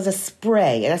also does a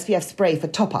spray, an SPF spray for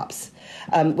top-ups,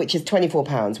 which is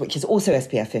 £24, which is also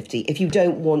SPF 50. If you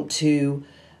don't want to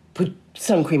put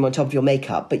sun cream on top of your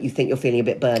makeup, but you think you're feeling a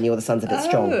bit burny or the sun's a bit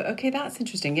strong. Oh, okay, that's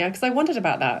interesting. Yeah, because I wondered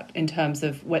about that in terms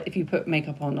of what if you put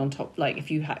makeup on top, like if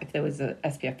there was a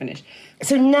SPF finish.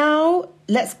 So now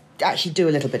let's actually do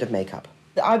a little bit of makeup.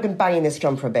 I've been banging this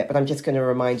drum for a bit, but I'm just going to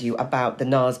remind you about the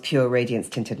NARS Pure Radiance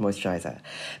Tinted Moisturiser,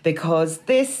 because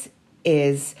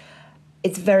it's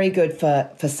very good for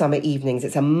summer evenings.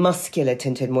 It's a muscular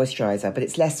tinted moisturiser, but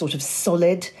it's less sort of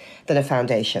solid than a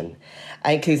foundation.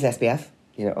 It includes an SPF,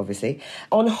 obviously.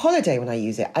 On holiday when I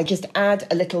use it, I just add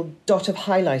a little dot of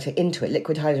highlighter into it,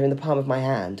 liquid highlighter in the palm of my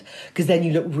hand, because then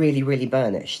you look really, really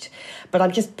burnished. But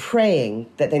I'm just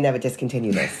praying that they never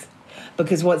discontinue this.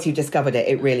 Because once you've discovered it,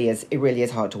 it really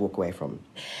is hard to walk away from.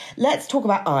 Let's talk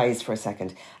about eyes for a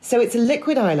second. So it's a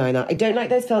liquid eyeliner. I don't like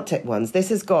those felt tip ones. This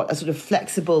has got a sort of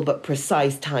flexible but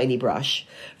precise tiny brush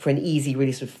for an easy,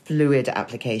 really sort of fluid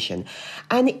application.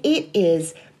 And it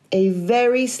is a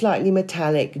very slightly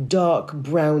metallic, dark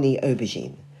browny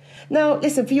aubergine. Now,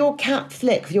 listen, for your cat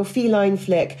flick, for your feline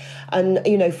flick, and,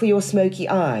 for your smoky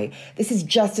eye, this is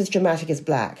just as dramatic as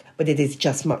black, but it is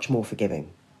just much more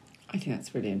forgiving. I think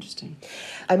that's really interesting.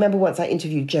 I remember once I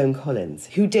interviewed Joan Collins,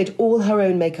 who did all her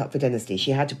own makeup for Dynasty.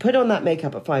 She had to put on that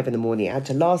makeup at 5 a.m. It had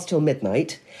to last till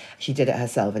midnight. She did it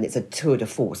herself, and it's a tour de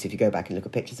force if you go back and look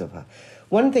at pictures of her.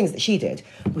 One of the things that she did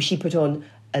was she put on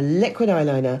a liquid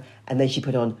eyeliner, and then she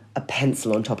put on a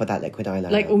pencil on top of that liquid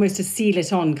eyeliner. Like almost to seal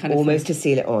it on, kind of almost thing. to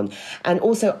seal it on. And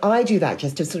also, I do that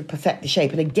just to sort of perfect the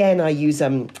shape. And again, I use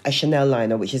a Chanel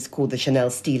liner, which is called the Chanel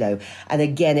Stilo. And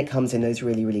again, it comes in those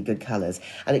really, really good colours.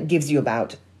 And it gives you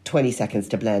about 20 seconds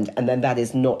to blend, and then that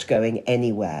is not going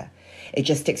anywhere. It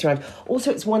just sticks around.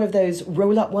 Also, it's one of those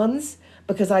roll-up ones,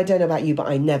 because I don't know about you, but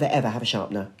I never, ever have a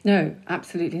sharpener. No,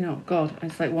 absolutely not. God,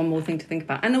 it's like one more thing to think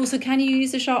about. And also, can you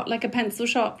use a pencil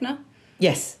sharpener?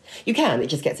 Yes, you can. It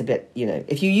just gets a bit,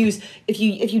 if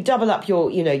you double up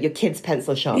your kid's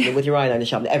pencil sharpener with your eyeliner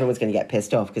sharpener, everyone's going to get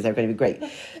pissed off because they're going to be great,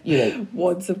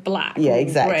 wads of black. Yeah,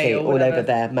 exactly, grey or all over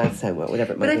their maths homework,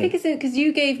 whatever it might be. But I think it's because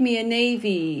you gave me a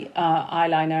navy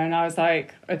eyeliner, and I was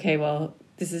like, okay, well,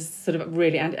 this is sort of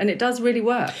really, and it does really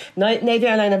work. Navy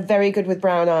eyeliner, very good with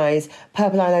brown eyes.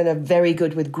 Purple eyeliner, very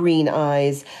good with green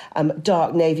eyes.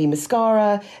 Dark navy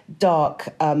mascara, dark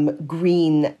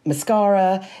green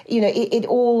mascara. It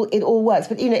all works.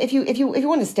 But if you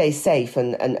want to stay safe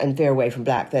and veer away from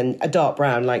black, then a dark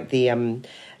brown like the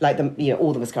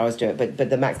all the mascaras do it. But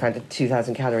the Max Factor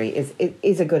 2000 calorie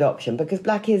is a good option, because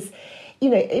black is,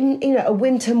 in a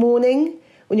winter morning,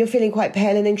 when you're feeling quite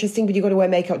pale and interesting, but you've got to wear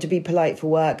makeup to be polite for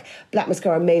work, black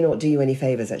mascara may not do you any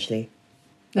favours, actually.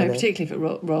 No, particularly if it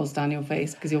rolls down your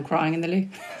face because you're crying in the loo.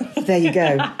 There you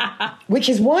go. Which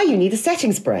is why you need a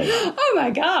setting spray. Oh, my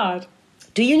God.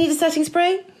 Do you need a setting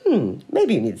spray?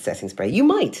 Maybe you need a setting spray. You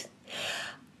might.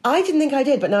 I didn't think I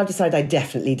did, but now I've decided I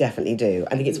definitely do.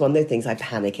 I think it's one of those things I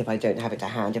panic if I don't have it to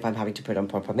hand, if I'm having to put on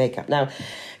proper makeup. Now,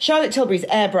 Charlotte Tilbury's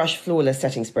Airbrush Flawless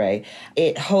Setting Spray,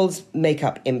 it holds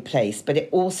makeup in place, but it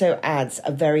also adds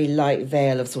a very light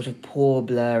veil of sort of pore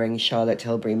blurring Charlotte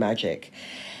Tilbury magic.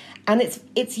 And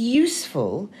it's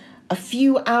useful a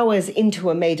few hours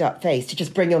into a made-up face to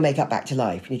just bring your makeup back to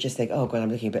life. And you just think, oh, God, I'm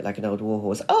looking a bit like an old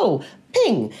warhorse. Oh,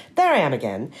 ping, there I am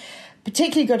again.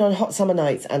 Particularly good on hot summer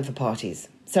nights and for parties.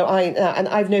 So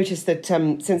I've noticed that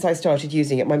since I started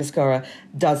using it, my mascara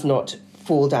does not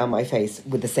fall down my face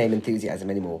with the same enthusiasm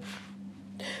anymore,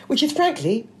 which is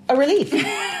frankly a relief.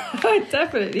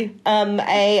 Definitely.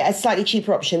 A slightly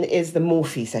cheaper option is the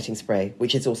Morphe setting spray,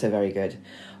 which is also very good.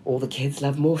 All the kids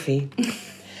love Morphe.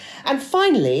 And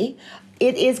finally,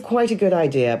 it is quite a good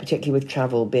idea, particularly with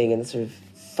travel being in the sort of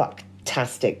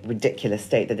fucktastic, ridiculous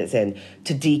state that it's in,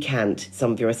 to decant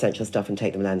some of your essential stuff and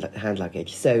take them in hand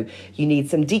luggage. So you need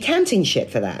some decanting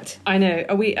shit for that. I know.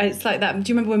 It's like that.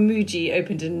 Do you remember when Muji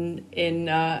opened in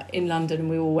London and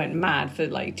we all went mad for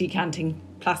like decanting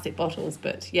plastic bottles?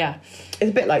 But yeah, it's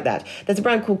a bit like that. There's a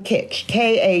brand called Kitsch,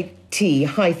 K-A-T-SCH,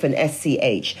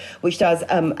 which does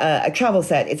a travel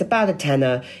set. It's about a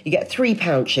tenner. You get 3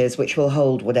 pouches, which will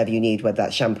hold whatever you need, whether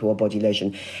that's shampoo or body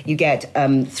lotion. You get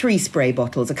 3 spray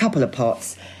bottles, a couple of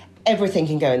pots. Everything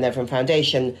can go in there, from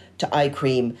foundation to eye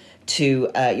cream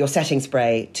to your setting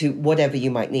spray to whatever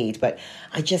you might need. But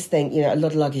I just think, a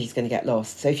lot of luggage is going to get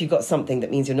lost. So if you've got something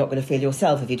that means you're not going to feel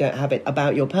yourself if you don't have it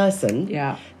about your person,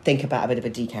 think about a bit of a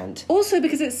decant. Also,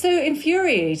 because it's so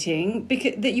infuriating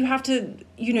that you have to,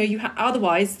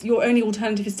 otherwise your only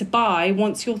alternative is to buy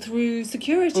once you're through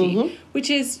security, which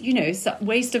is, a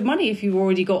waste of money if you've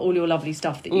already got all your lovely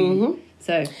stuff that you...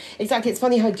 So exactly, it's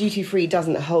funny how duty-free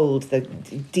doesn't hold the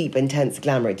deep, intense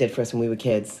glamour it did for us when we were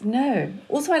kids. No.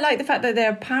 Also, I like the fact that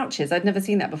they're pouches. I'd never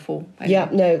seen that before.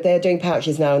 No, they're doing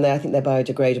pouches now, and I think they're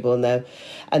biodegradable,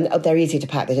 and they're easier to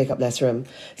pack. They take up less room.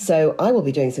 So I will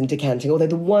be doing some decanting. Although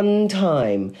the one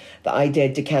time that I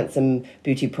did decant some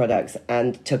beauty products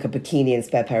and took a bikini and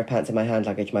spare pair of pants in my hand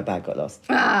luggage, my bag got lost.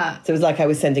 So it was like I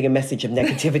was sending a message of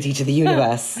negativity to the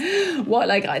universe. What,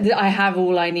 like I have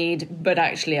all I need, but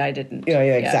actually I didn't. Yeah,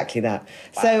 exactly that.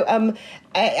 Wow. So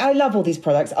I love all these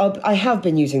products. I have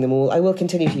been using them all. I will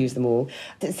continue to use them all.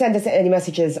 Send us any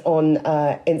messages on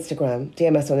Instagram.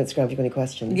 DM us on Instagram if you've got any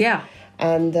questions. Yeah.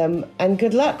 And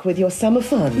good luck with your summer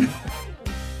fun.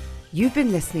 You've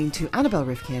been listening to Annabel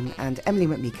Rivkin and Emily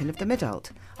McMeekan of The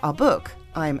Midult. Our book,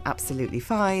 I'm Absolutely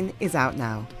Fine, is out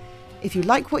now. If you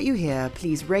like what you hear,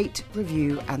 please rate,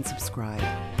 review and subscribe.